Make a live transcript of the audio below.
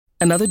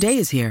Another day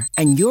is here,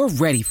 and you're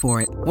ready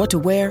for it. What to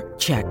wear?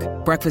 Check.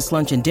 Breakfast,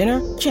 lunch, and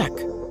dinner? Check.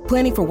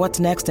 Planning for what's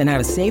next and how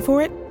to save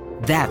for it?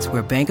 That's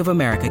where Bank of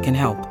America can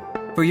help.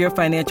 For your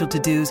financial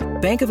to-dos,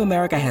 Bank of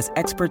America has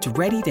experts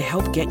ready to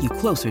help get you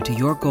closer to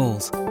your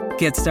goals.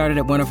 Get started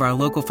at one of our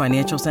local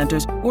financial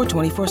centers or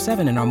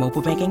 24/7 in our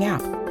mobile banking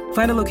app.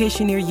 Find a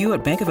location near you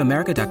at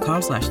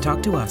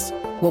bankofamerica.com/talktous.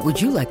 What would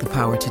you like the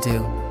power to do?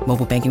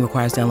 Mobile banking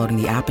requires downloading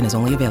the app and is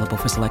only available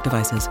for select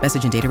devices.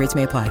 Message and data rates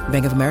may apply.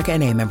 Bank of America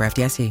N.A., member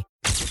FDIC.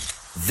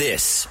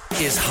 This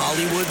is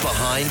Hollywood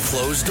Behind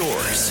Closed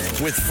Doors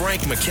with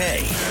Frank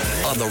McKay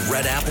on the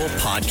Red Apple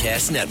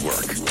Podcast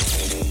Network.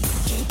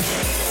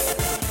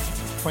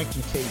 Frank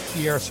McKay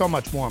here. So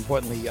much more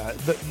importantly,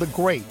 the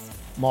great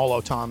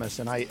Marlo Thomas,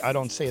 and I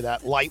don't say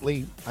that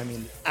lightly. I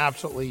mean,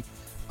 absolutely.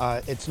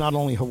 It's not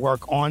only her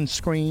work on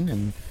screen,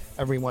 and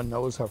everyone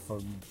knows her for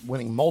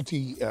winning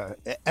multi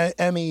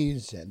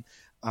Emmys and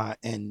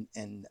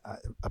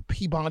a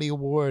Peabody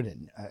Award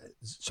and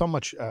so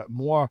much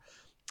more.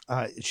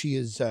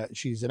 She's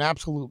an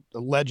absolute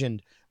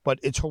legend, but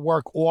it's her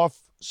work off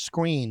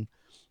screen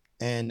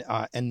and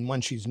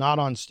when she's not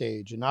on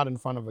stage and not in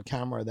front of a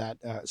camera that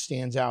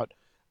stands out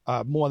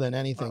more than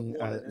anything.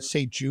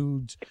 St.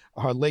 Jude's,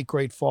 her late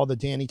great father,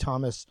 Danny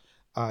Thomas,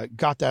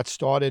 got that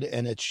started,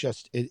 and it's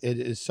just it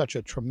is such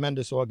a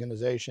tremendous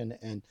organization,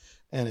 and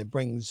it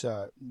brings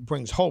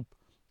hope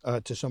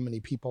to so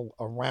many people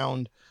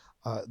around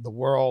the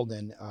world,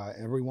 and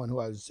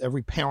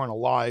every parent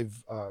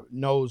alive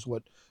knows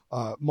what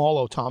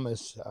Marlo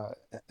Thomas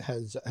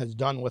has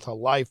done with her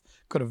life.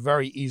 Could have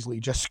very easily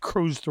just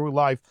cruised through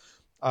life.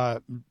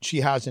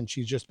 She hasn't.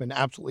 She's just been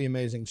absolutely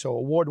amazing. So,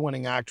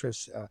 award-winning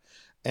actress,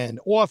 an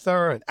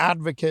author, an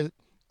advocate,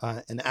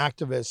 an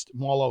activist.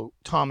 Marlo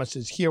Thomas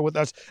is here with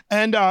us,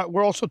 and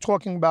we're also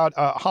talking about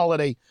a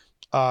holiday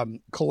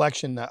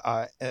collection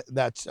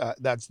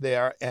that's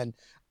there, and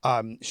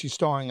she's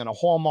starring in a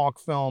Hallmark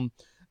film,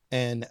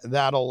 and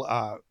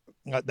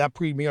that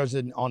premieres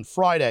on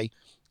Friday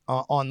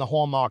on the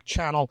Hallmark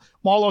Channel.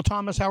 Marlo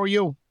Thomas, how are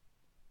you?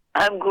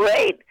 I'm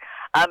great.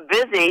 I'm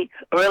busy,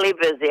 really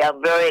busy.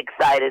 I'm very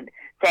excited.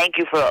 Thank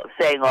you for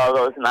saying all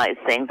those nice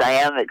things. I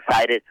am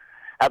excited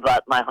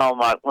about my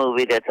Hallmark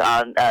movie that's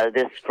on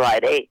this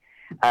Friday,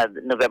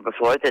 November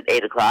 4th at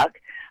 8 o'clock.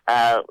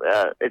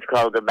 It's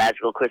called The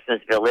Magical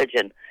Christmas Village,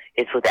 and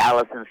it's with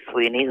Alison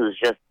Sweeney, who's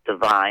just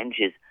divine.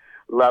 She's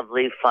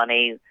lovely,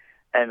 funny,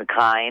 and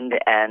kind,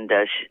 and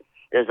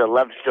there's a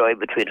love story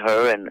between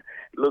her and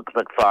Luke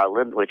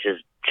McFarlane, which is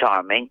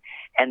charming.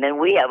 And then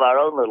we have our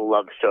own little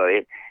love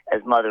story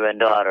as mother and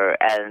daughter,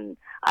 and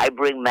I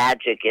bring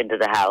magic into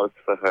the house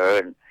for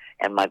her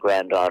and my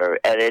granddaughter.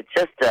 And it's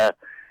just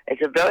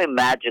it's a very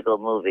magical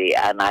movie,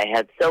 and I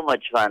had so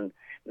much fun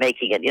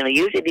making it. You know,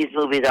 usually these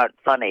movies aren't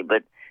funny,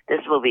 but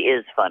this movie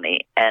is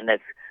funny, and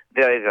it's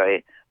very,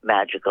 very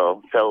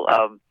magical. So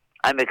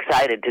I'm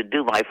excited to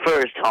do my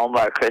first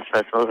Hallmark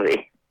Christmas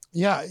movie.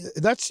 Yeah,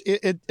 that's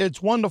it.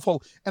 It's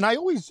wonderful, and I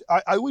always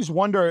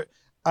wonder,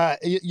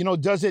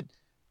 does it?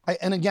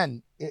 And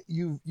again,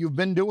 you've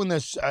been doing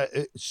this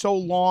so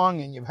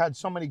long, and you've had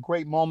so many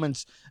great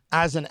moments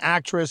as an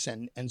actress,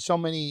 and so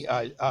many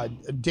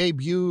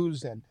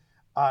debuts and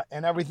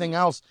everything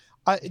else.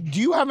 Do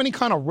you have any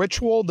kind of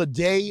ritual the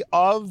day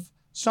of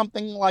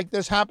something like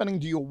this happening?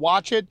 Do you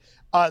watch it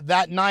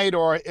that night,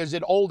 or is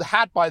it old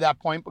hat by that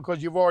point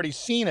because you've already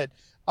seen it?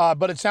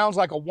 But it sounds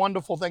like a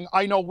wonderful thing.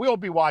 I know we'll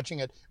be watching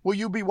it. Will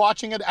you be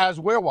watching it as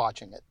we're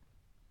watching it?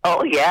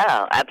 Oh,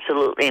 yeah,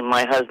 absolutely.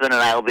 My husband and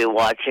I will be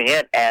watching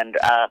it, and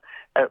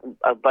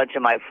a bunch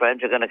of my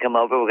friends are going to come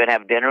over. We're going to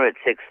have dinner at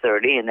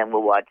 6:30, and then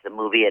we'll watch the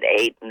movie at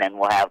 8, and then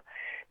we'll have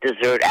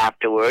dessert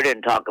afterward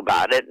and talk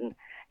about it. And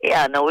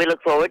yeah, no, we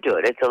look forward to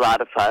it. It's a lot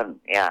of fun.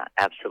 Yeah,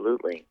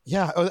 absolutely.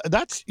 Yeah,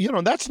 that's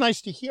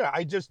nice to hear.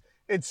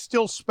 It's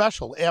still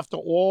special after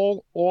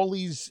all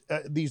these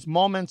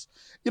moments.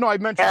 I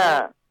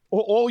mentioned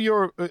all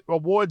your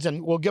awards,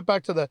 and we'll get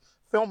back to the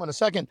film in a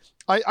second.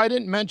 I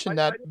didn't mention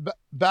that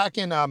back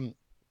in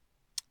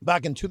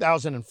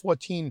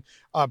 2014,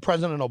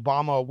 President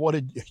Obama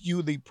awarded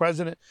you the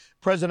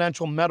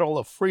Presidential Medal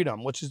of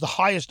Freedom, which is the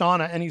highest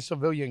honor any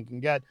civilian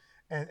can get.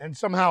 And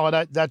somehow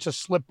that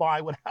just slipped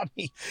by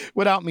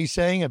without me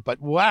saying it.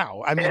 But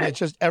wow, I mean, it's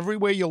just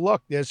everywhere you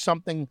look, there's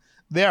something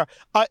there.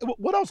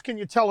 What else can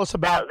you tell us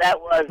about? That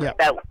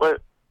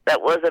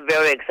was a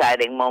very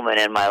exciting moment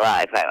in my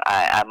life.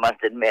 I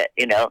must admit,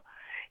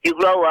 you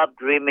grow up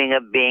dreaming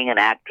of being an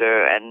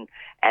actor, and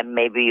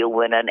maybe you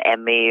win an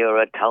Emmy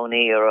or a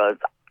Tony or an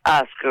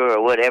Oscar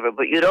or whatever,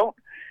 but you don't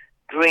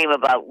dream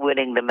about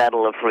winning the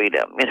Medal of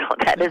Freedom.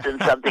 That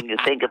isn't something you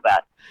think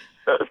about.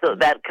 So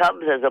that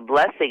comes as a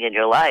blessing in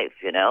your life,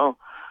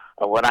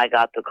 When I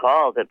got the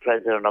call that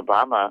President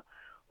Obama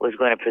was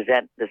going to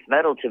present this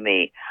medal to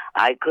me,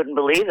 I couldn't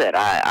believe it.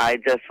 I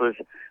just was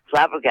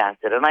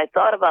flabbergasted. And I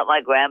thought about my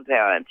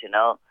grandparents,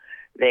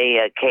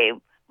 They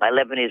came, my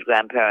Lebanese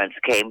grandparents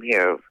came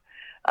here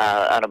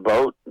on a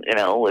boat,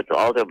 with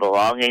all their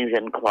belongings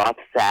in cloth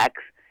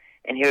sacks.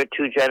 And here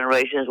 2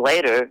 generations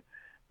later,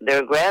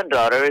 their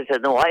granddaughter is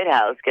in the White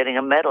House getting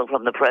a medal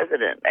from the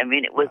president. I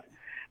mean, it was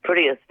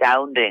pretty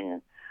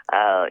astounding.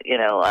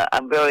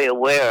 I'm very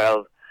aware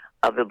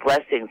of the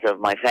blessings of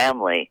my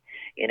family,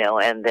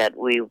 and that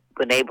we've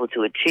been able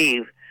to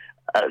achieve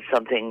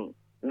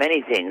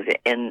many things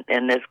in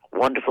this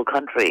wonderful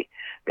country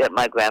that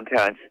my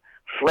grandparents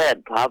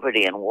fled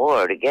poverty and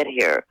war to get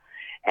here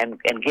and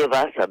give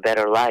us a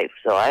better life.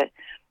 So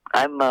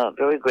I'm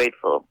very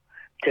grateful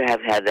to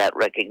have had that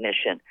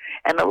recognition.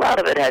 And a lot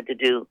of it had to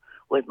do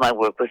with my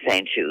work with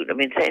St. Jude. I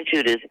mean, St.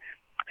 Jude is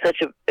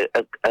such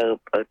a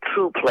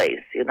true place.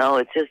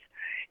 It's just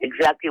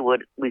exactly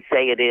what we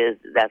say it is.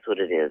 That's what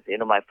it is.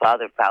 My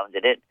father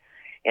founded it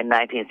in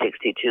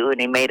 1962,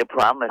 and he made a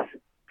promise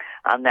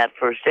on that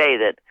first day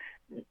that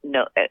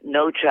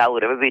no child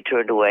would ever be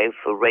turned away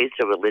for race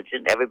or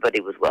religion.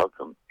 Everybody was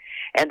welcome,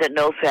 and that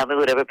no family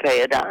would ever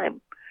pay a dime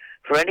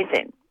for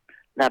anything,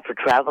 not for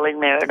traveling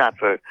there, not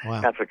for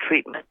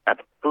treatment, not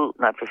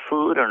for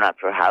food, or not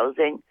for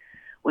housing.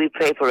 We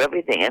pay for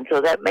everything, and so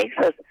that makes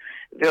us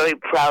very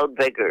proud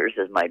beggars,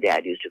 as my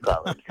dad used to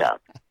call himself.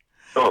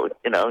 So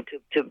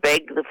to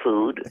beg the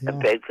food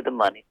and beg for the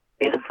money,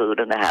 pay the food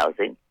and the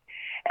housing,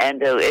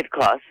 and it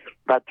costs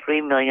about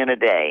 $3 million a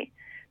day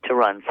to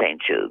run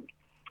St. Jude.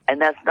 And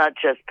that's not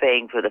just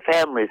paying for the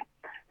families,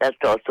 that's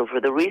also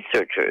for the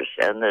researchers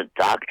and the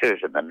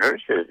doctors and the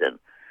nurses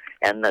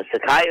and the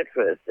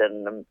psychiatrists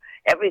and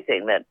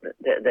everything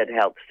that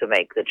helps to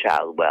make the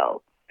child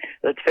well.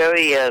 So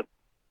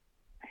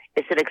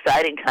it's an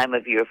exciting time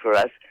of year for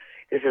us.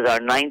 This is our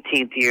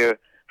 19th year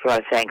for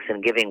our Thanks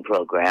and Giving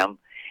program.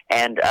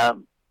 And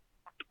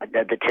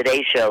the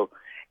Today Show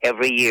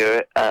every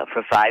year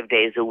for 5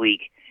 days a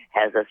week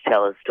has us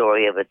tell a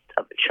story of a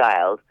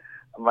child,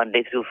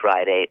 Monday through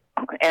Friday,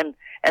 and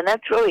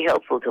that's really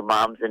helpful to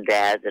moms and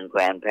dads and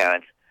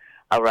grandparents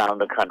around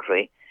the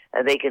country.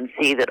 They can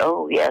see that,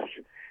 oh yes,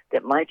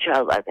 that my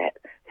child like that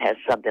has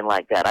something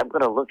like that. I'm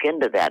going to look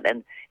into that,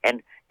 and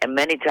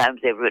many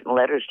times they've written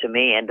letters to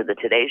me and to the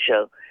Today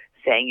Show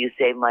saying, "You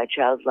saved my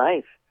child's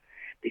life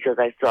because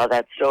I saw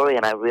that story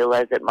and I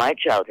realized that my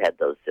child had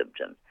those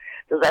symptoms."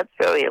 So that's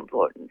very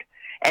important.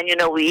 And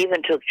we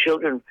even took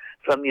children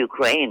from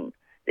Ukraine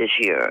this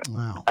year.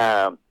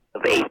 Wow.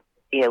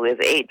 We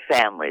have 8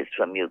 families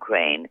from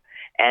Ukraine,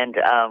 and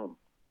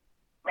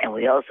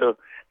we also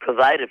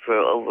provided for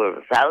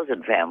over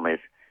 1,000 families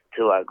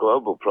through our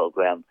global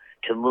program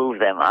to move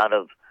them out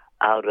of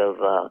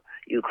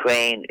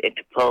Ukraine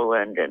into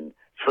Poland and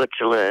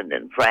Switzerland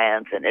and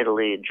France and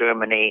Italy and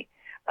Germany.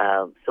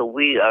 So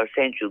our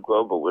St. Jude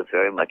Global was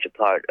very much a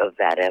part of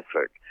that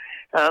effort.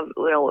 And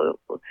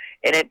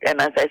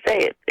as I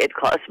say, it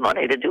costs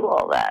money to do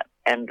all that,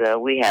 and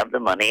we have the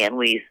money, and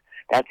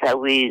that's how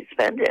we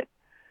spend it,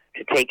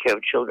 to take care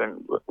of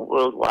children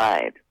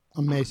worldwide.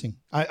 Amazing.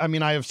 I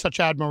mean, I have such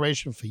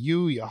admiration for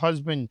you, your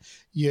husband,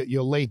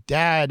 your late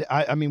dad.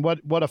 I mean,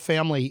 what a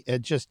family.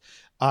 It just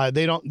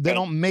they're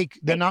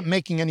not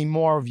making any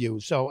more of you.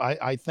 So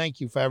I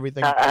thank you for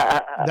everything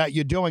that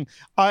you're doing.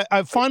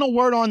 A final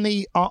word on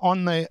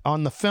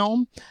the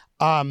film.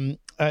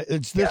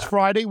 It's this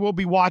Friday. We'll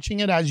be watching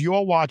it as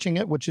you're watching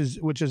it, which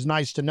is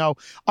nice to know.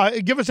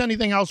 Give us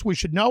anything else we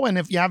should know, and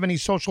if you have any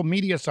social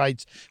media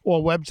sites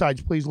or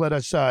websites, please let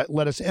us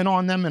in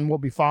on them, and we'll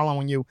be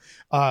following you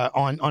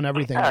on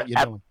everything that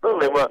you're doing.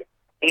 Absolutely. Well,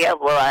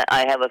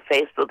 I have a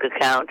Facebook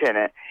account and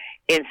an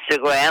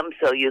Instagram,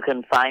 so you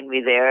can find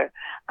me there.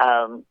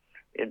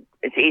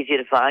 It's easy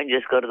to find.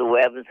 Just go to the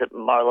web and set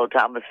Marlo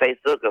Thomas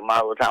Facebook or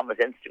Marlo Thomas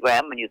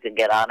Instagram, and you can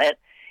get on it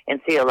and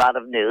see a lot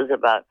of news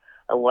about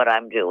what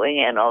I'm doing,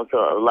 and also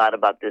a lot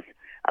about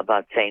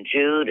St.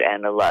 Jude,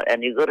 and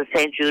you go to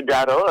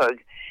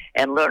stjude.org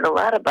and learn a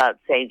lot about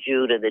St.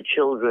 Jude and the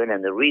children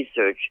and the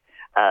research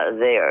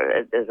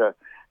there.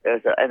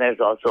 There's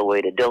also a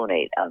way to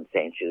donate on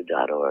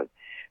stjude.org.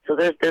 So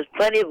there's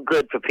plenty of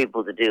good for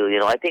people to do.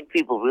 I think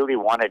people really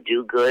want to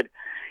do good,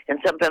 and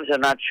sometimes they're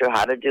not sure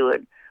how to do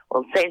it.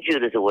 Well, St.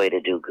 Jude is a way to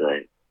do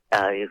good.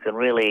 You can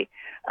really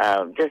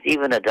just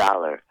even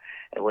 $1.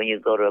 And when you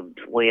go to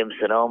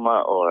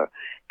Williams-Sonoma or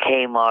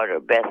Kmart or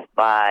Best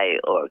Buy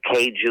or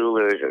K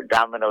Jewelers or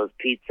Domino's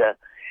Pizza,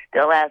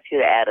 they'll ask you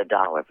to add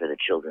 $1 for the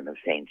children of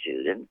St.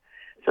 Jude. And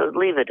so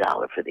leave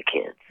 $1 for the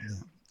kids.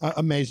 Yeah.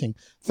 Amazing.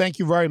 Thank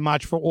you very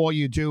much for all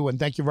you do, and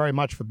thank you very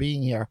much for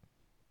being here.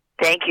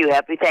 Thank you.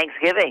 Happy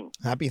Thanksgiving.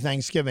 Happy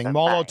Thanksgiving.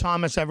 Marlo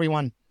Thomas,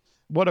 everyone.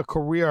 What a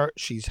career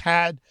she's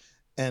had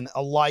and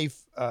a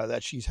life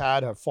that she's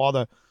had. Her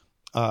father,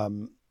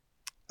 the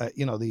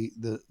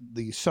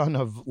son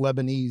of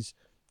Lebanese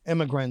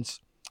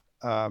immigrants,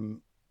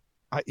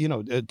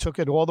 took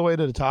it all the way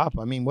to the top.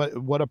 I mean,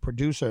 what a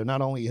producer!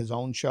 Not only his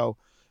own show,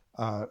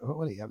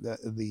 what do you have?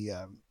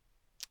 The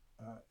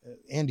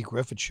Andy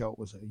Griffith Show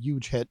was a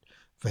huge hit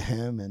for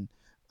him, and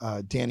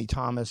Danny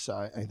Thomas.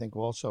 I think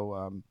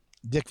also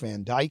Dick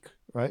Van Dyke,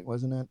 right?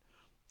 Wasn't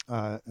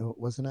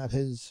that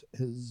his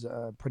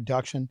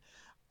production?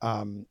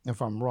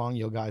 If I'm wrong,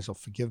 you guys will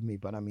forgive me,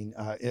 but I mean,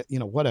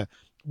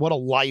 what a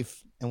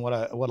life and what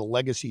a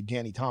legacy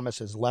Danny Thomas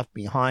has left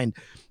behind.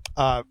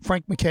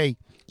 Frank McKay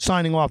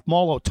signing off.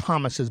 Marlo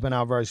Thomas has been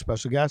our very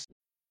special guest.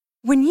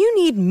 When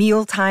you need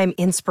mealtime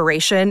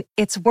inspiration,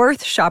 it's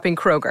worth shopping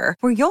Kroger,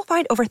 where you'll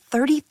find over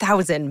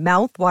 30,000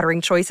 mouth-watering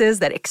choices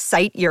that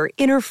excite your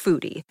inner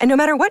foodie. And no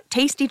matter what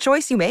tasty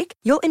choice you make,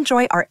 you'll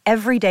enjoy our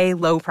everyday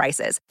low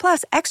prices,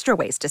 plus extra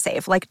ways to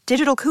save, like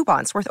digital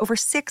coupons worth over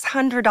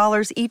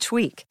 $600 each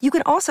week. You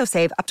can also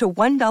save up to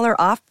 $1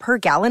 off per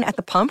gallon at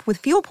the pump with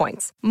fuel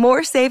points.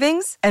 More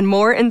savings and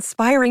more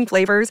inspiring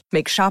flavors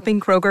make shopping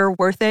Kroger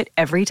worth it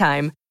every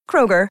time.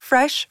 Kroger,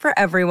 fresh for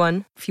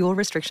everyone. Fuel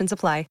restrictions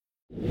apply.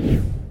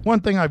 One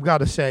thing I've got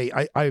to say,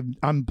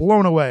 I'm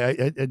blown away.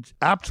 It's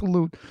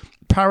absolute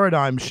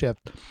paradigm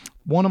shift.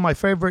 One of my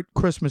favorite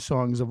Christmas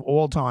songs of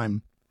all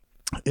time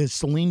is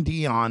Celine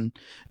Dion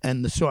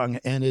and the song,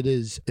 and it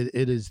is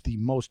the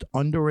most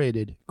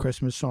underrated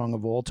Christmas song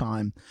of all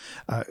time.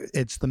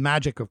 It's The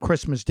Magic of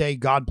Christmas Day.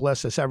 God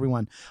bless us,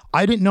 everyone.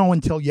 I didn't know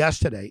until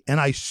yesterday,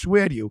 and I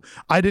swear to you,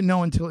 I didn't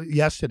know until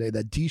yesterday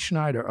that Dee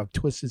Snider of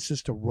Twisted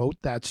Sister wrote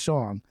that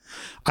song.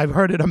 I've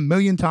heard it a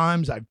million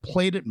times. I've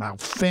played it. My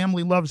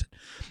family loves it.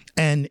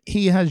 And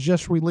he has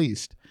just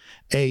released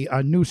a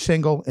new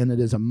single, and it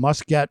is a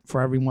must-get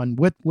for everyone,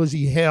 with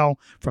Lizzie Hale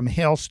from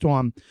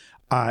Hailstorm.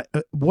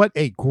 What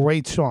a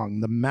great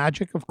song, The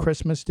Magic of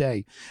Christmas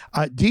Day.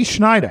 Dee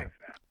Snider,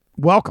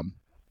 welcome.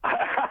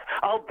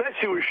 I'll bet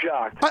you were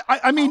shocked.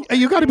 I mean,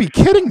 you got to be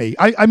kidding me.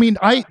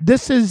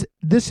 This is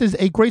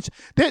a great.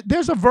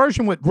 There's a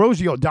version with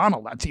Rosie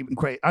O'Donnell that's even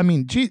great. I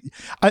mean, gee,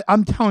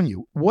 I'm telling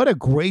you, what a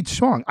great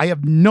song. I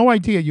have no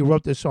idea you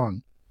wrote this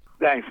song.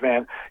 Thanks,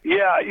 man.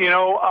 Yeah,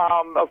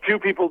 a few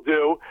people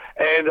do.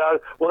 And,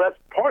 well, that's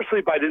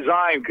partially by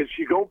design, because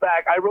you go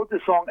back, I wrote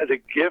this song as a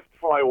gift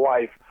for my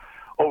wife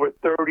over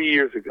 30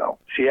 years ago.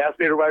 She asked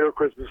me to write her a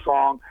Christmas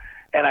song,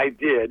 and I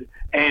did.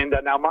 And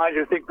now, mind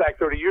you, think back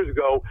 30 years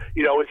ago,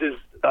 this is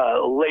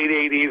late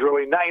 80s,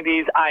 early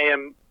 90s. I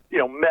am,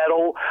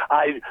 metal.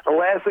 The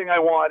last thing I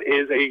want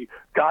is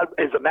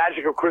the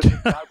Magic of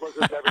Christmas, God bless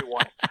us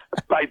everyone,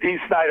 by Dee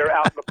Snider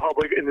out in the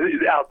public,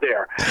 out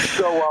there.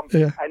 So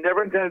I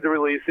never intended to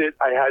release it.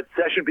 I had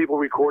session people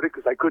record it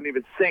because I couldn't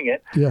even sing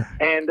it. Yeah.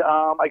 And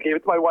I gave it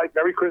to my wife.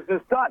 Merry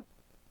Christmas, done.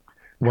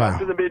 Wow.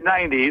 After the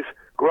mid-90s,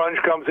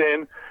 grunge comes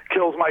in,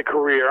 kills my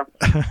career.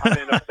 I'm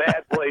in a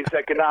bad place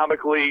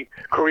economically,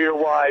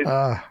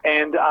 career-wise,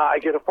 and I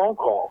get a phone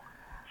call.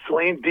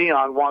 Celine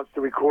Dion wants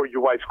to record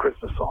your wife's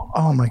Christmas song.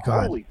 Oh, my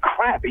God. Holy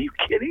crap, are you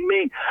kidding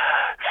me?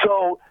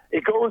 So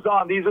it goes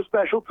on. These are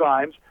special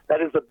times. That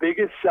is the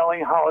biggest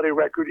selling holiday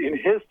record in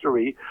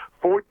history.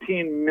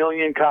 14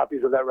 million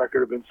copies of that record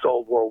have been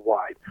sold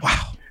worldwide.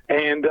 Wow.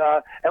 And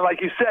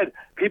like you said,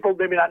 people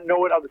maybe not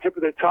know it on the tip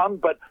of their tongue,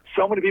 but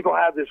so many people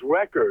have this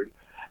record,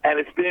 and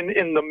it's been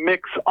in the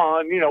mix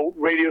on,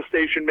 radio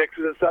station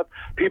mixes and stuff.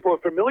 People are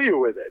familiar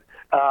with it.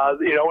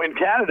 In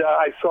Canada,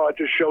 I saw it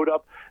just showed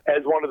up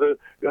as one of the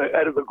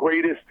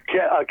greatest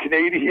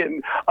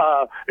Canadian.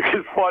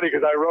 It's funny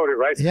because I wrote it,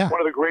 right? Yeah.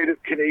 One of the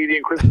greatest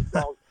Canadian Christmas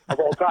songs of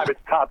all time. It's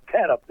top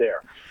 10 up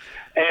there,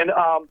 and.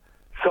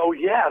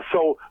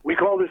 So we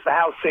call this the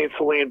house Saint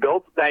Celine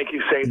built. Thank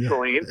you, Saint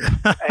Celine.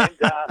 And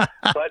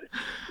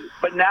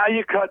but now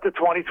you cut to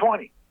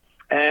 2020,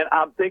 and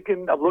I'm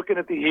looking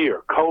at the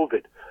year,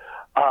 COVID,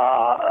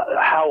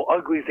 how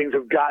ugly things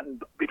have gotten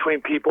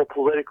between people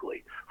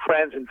politically,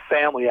 friends and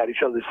family at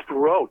each other's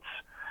throats.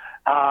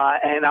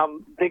 And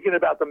I'm thinking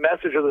about the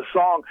message of the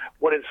song.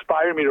 What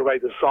inspired me to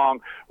write the song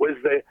was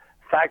the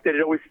fact that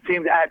it always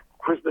seemed at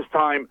Christmas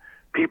time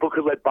people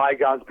could let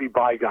bygones be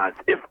bygones,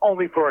 if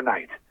only for a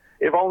night.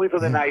 If only for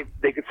the night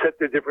they could set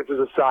their differences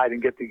aside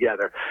and get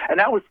together. And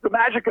that was the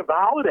magic of the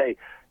holiday.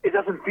 It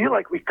doesn't feel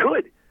like we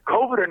could.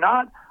 COVID or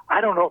not,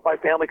 I don't know if my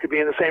family could be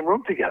in the same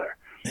room together.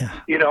 Yeah.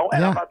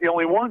 And I'm not the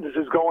only one. This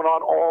is going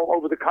on all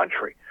over the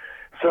country.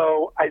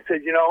 So I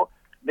said,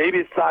 maybe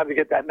it's time to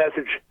get that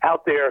message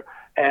out there.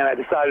 And I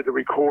decided to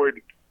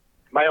record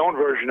my own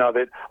version of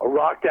it, a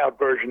rocked out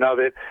version of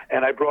it.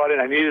 And I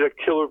needed a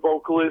killer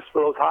vocalist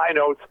for those high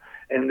notes.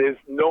 And there's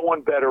no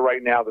one better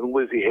right now than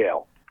Lizzie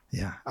Hale.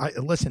 Yeah.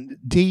 Listen,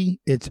 Dee,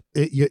 it's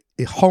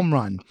a home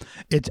run.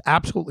 It's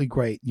absolutely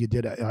great. You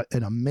did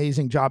an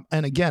amazing job.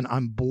 And again,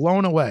 I'm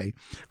blown away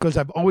because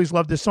I've always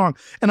loved this song.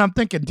 And I'm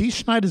thinking Dee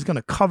Snider's going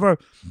to cover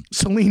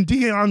Celine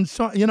Dion's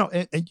song.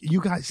 And you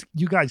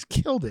guys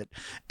killed it.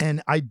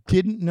 And I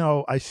didn't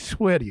know, I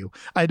swear to you,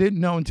 I didn't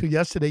know until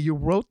yesterday you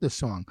wrote this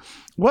song.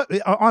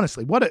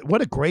 Honestly, what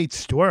a great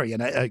story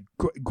and a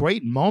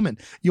great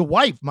moment. Your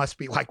wife must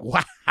be like,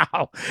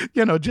 wow,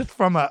 just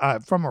from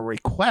a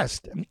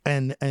request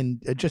and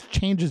it just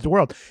changes the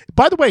world.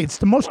 By the way, it's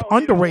the most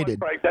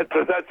underrated. Right, that's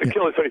the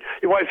killer. So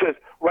your wife says,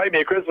 "Write me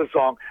a Christmas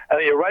song," and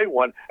then you write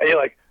one, and you're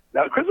like,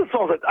 "Now Christmas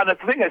songs." And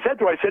that's the thing I said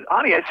to her. I said,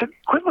 "Honey,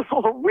 Christmas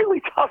songs are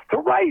really tough to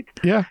write.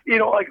 Yeah,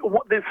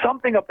 there's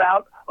something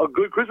about a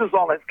good Christmas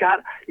song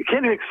you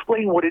can't even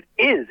explain what it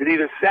is. It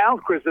either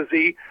sounds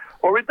Christmassy,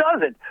 or it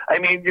doesn't. I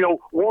mean,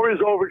 War Is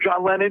Over,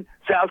 John Lennon,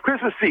 sounds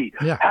Christmassy.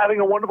 Yeah. Having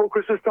a Wonderful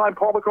Christmas Time,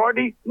 Paul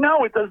McCartney,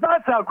 no, it does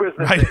not sound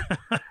Christmassy.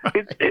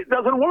 Right. It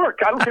doesn't work.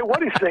 I don't care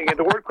what he's singing.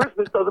 The word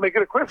Christmas doesn't make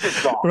it a Christmas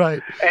song.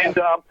 Right. And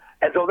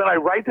so then I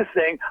write this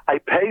thing. I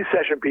pay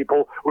session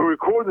people. We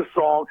record the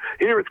song.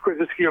 Here it's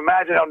Christmas. Can you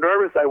imagine how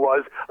nervous I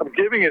was? I'm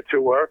giving it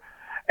to her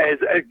as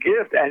a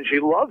gift, and she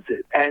loves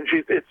it. And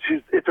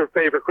it's her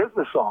favorite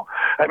Christmas song.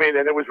 I mean,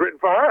 and it was written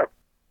for her.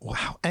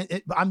 Wow,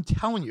 and I'm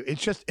telling you,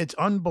 it's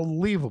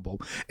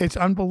unbelievable. It's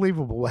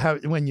unbelievable how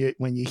when you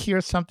hear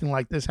something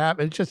like this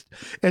happen.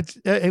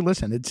 Hey,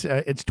 listen, it's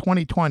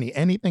 2020.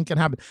 Anything can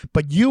happen.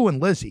 But you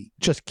and Lizzie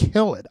just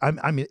kill it.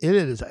 I mean, it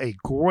is a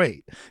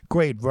great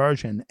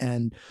version.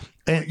 And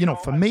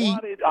for me,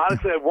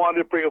 honestly, I wanted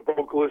to bring a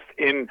vocalist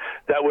in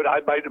that would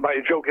I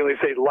might jokingly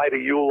say light a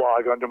Yule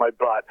log under my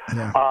butt.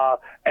 Yeah.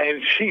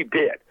 And she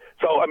did.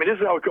 So I mean, this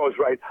is how it goes,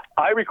 right?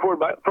 I record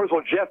first of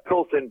all, Jeff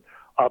Pilson,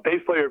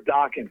 bass player of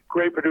Dokken,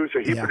 great producer.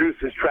 He produced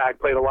this track,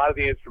 played a lot of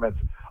the instruments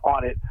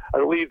on it.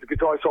 The lead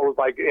guitar solo was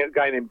by a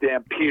guy named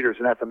Dan Peters,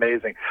 and that's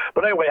amazing.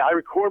 But anyway, I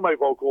record my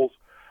vocals.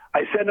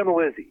 I send them to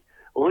Lizzie.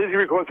 Lizzie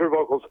records her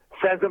vocals,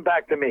 sends them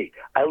back to me.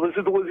 I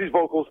listen to Lizzie's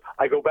vocals.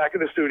 I go back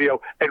in the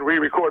studio and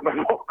re-record my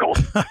vocals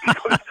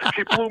because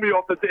she blew me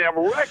off the damn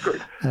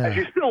record. And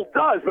she still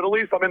does, but at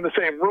least I'm in the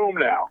same room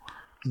now.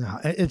 No,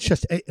 it's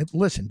just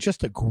listen,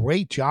 just a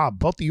great job,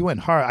 both of you and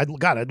her. I'd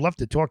love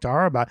to talk to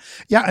her about.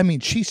 Yeah, I mean,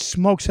 she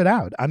smokes it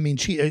out. I mean,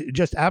 she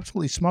just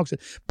absolutely smokes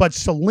it. But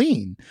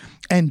Celine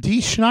and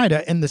Dee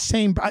Snider in the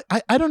same.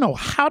 I don't know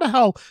how the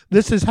hell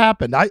this has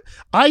happened.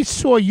 I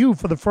saw you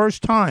for the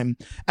first time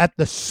at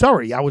the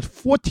Surrey. I was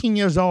 14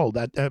 years old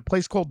at a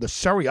place called the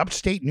Surrey,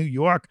 upstate New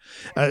York,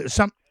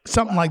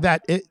 something like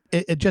that.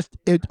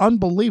 It's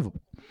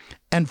unbelievable.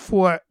 And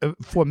for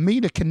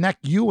me to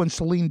connect you and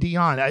Celine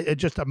Dion, it's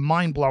just a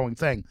mind-blowing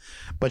thing.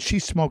 But she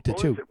smoked it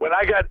too.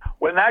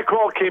 When that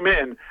call came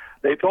in,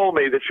 they told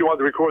me that she wanted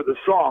to record the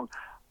song.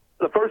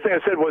 The first thing I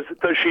said was,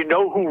 "Does she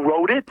know who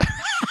wrote it?"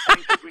 And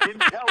he said, "We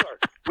didn't tell her.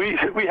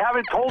 We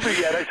haven't told her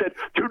yet." I said,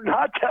 "Do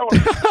not tell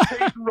her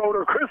Jason wrote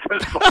her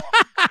Christmas song."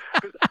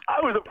 Because I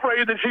was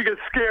afraid that she gets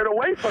scared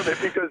away from it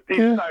because Dee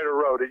Snider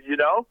wrote it,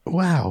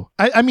 Wow.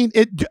 I mean,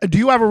 do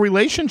you have a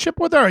relationship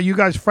with her? Are you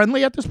guys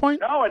friendly at this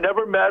point? No, I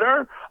never met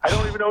her. I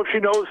don't even know if she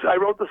knows I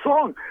wrote the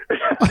song.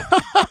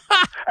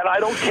 And I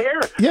don't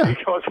care. Yeah.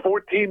 Because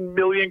 14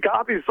 million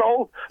copies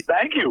sold.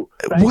 Thank you.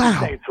 Thank you,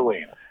 Saint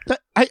Celine.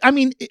 I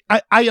mean,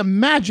 I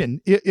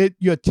imagine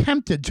you're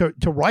tempted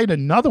to write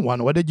another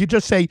one, or did you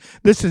just say,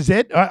 "This is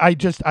it"? I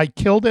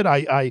killed it.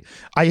 I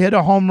hit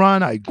a home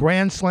run. I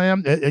grand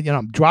slammed.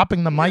 I'm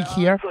dropping the mic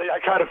here. Honestly, I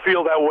kind of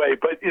feel that way,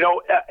 but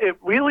it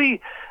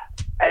really.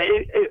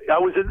 I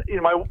was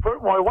in.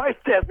 My wife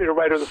asked me to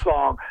write her the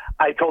song.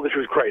 I told her she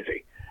was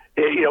crazy.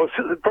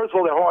 First of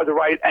all, they're hard to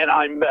write, and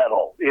I'm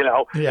metal,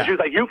 Yeah. And she was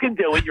like, "You can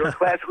do it. You're a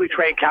classically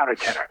trained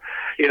countertenor,"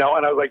 And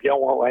I was like, "Yeah,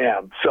 well, I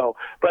am." So,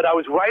 but I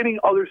was writing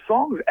other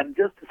songs, and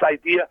just this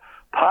idea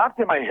popped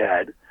in my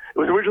head. It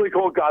was originally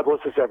called "God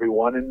Bless Us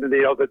Everyone," and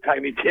the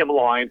Tiny Tim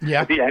line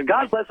at the end,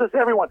 "God bless us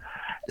everyone,"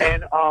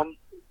 and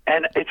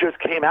it just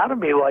came out of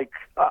me like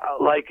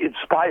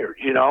inspired,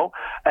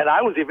 And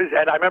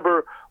I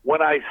remember when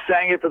I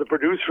sang it for the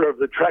producer of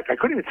the track, I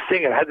couldn't even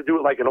sing it. I had to do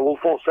it like in a little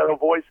falsetto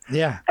voice.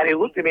 Yeah. And he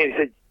looked at me and he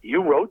said,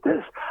 "You wrote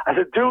this?" I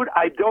said, "Dude,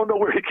 I don't know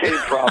where it came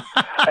from."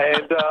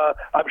 And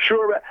I'm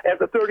sure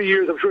after 30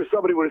 years, I'm sure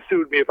somebody would have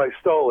sued me if I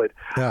stole it.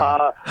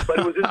 Yeah. But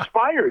it was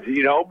inspired,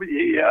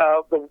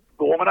 The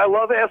woman I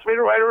love asked me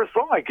to write her a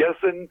song, I guess,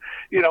 and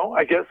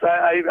I guess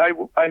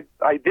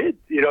I did,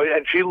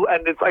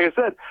 and it's like I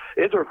said,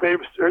 it's her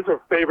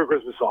favorite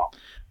Christmas song.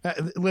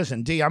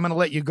 Listen, Dee, I'm going to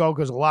let you go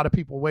because a lot of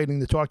people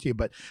waiting to talk to you.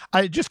 But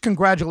just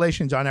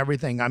congratulations on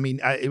everything. I mean,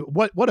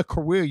 what a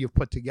career you've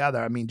put together.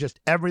 I mean, just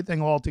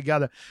everything all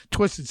together.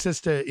 Twisted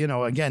Sister,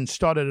 again,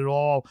 started it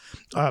all.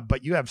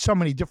 But you have so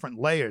many different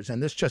layers,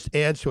 and this just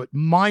adds to it.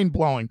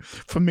 Mind-blowing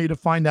for me to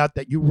find out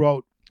that you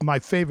wrote my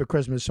favorite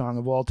Christmas song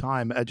of all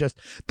time. Just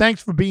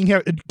thanks for being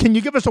here. Can you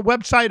give us a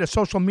website, a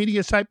social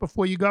media site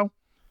before you go?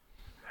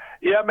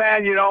 Yeah,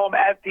 man, I'm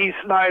at Dee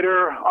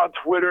Snider on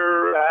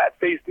Twitter, at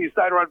Face Dee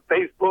Snider on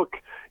Facebook,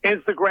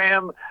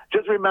 Instagram.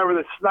 Just remember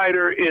that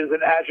Snider is an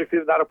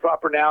adjective, not a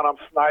proper noun. I'm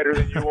Snider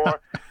than you are.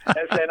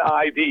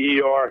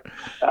 Snider.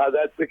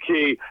 That's the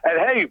key. And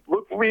hey,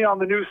 look for me on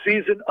the new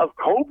season of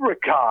Cobra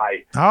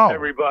Kai.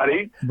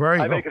 Everybody.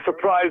 I make a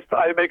surprise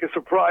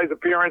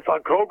appearance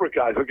on Cobra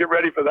Kai. So get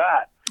ready for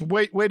that.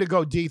 Way to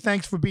go, Dee.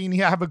 Thanks for being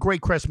here. Have a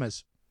great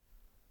Christmas.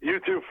 You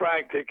too,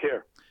 Frank. Take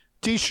care.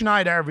 Dee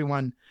Snider,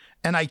 everyone.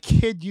 And I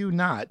kid you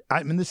not,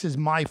 I mean, this is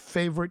my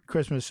favorite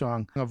Christmas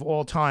song of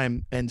all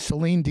time, and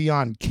Celine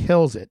Dion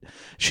kills it.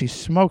 She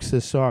smokes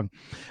this song.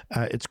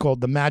 It's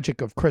called "The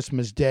Magic of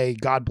Christmas Day."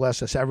 God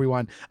bless us,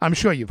 everyone. I'm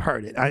sure you've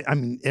heard it. I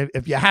mean,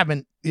 if you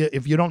haven't,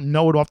 if you don't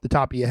know it off the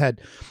top of your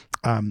head,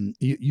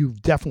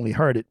 you've definitely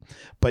heard it.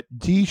 But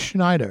Dee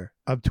Snider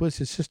of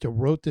Twisted Sister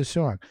wrote this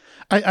song.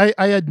 I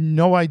had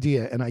no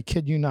idea, and I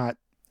kid you not,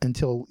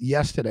 until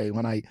yesterday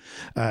when I,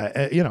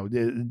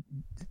 the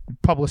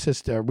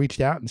publicist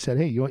reached out and said,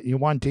 "Hey, you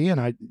want D?" And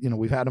I,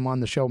 we've had him on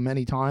the show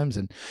many times,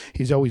 and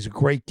he's always a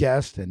great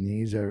guest, and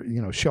he's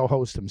a show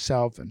host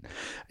himself, and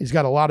he's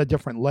got a lot of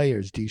different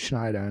layers, D.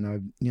 Schneider, and I,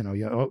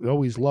 you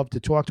always love to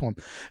talk to him,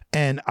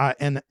 and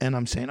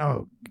I'm saying,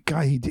 oh,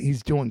 guy,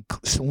 he's doing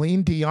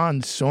Celine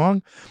Dion's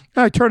song.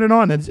 And I turn it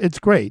on, and it's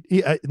great.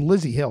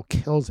 Lizzie Hale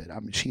kills it. I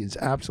mean, she is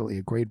absolutely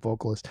a great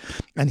vocalist,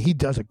 and he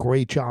does a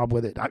great job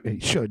with it.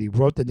 He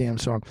wrote the damn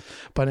song,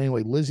 but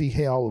anyway, Lizzie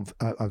Hale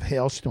of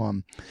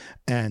Hailstorm.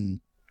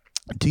 And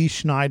D.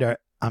 Schneider,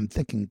 I'm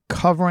thinking,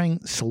 covering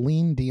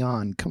Celine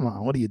Dion. Come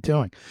on, what are you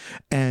doing?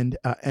 And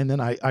then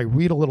I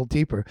read a little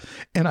deeper,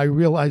 and I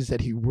realize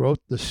that he wrote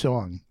the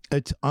song.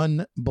 It's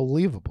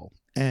unbelievable.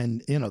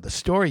 And, the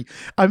story,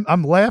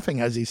 I'm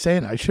laughing as he's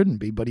saying it. I shouldn't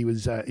be, but he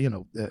was,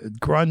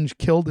 grunge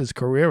killed his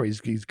career.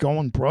 He's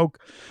going broke,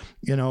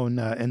 in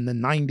the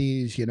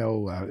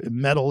 90s,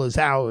 metal is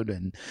out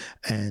and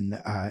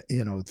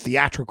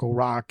theatrical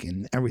rock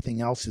and everything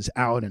else is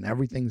out and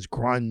everything's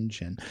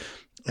grunge and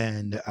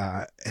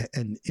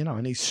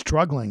he's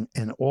struggling,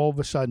 and all of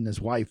a sudden his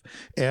wife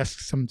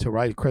asks him to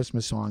write a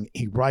Christmas song.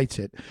 He writes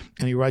it,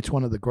 and he writes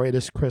one of the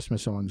greatest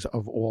Christmas songs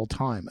of all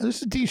time. And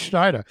this is D.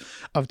 Schneider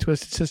of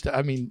Twisted Sister.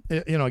 I mean,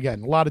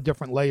 again, a lot of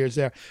different layers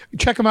there.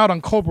 Check him out on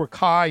Cobra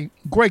Kai.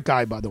 Great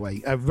guy, by the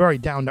way. A very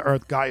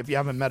down-to-earth guy. If you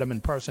haven't met him in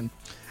person,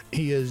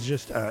 he is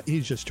just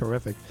he's just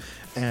terrific.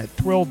 And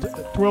thrilled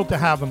to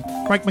have him.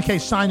 Frank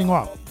McKay signing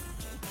off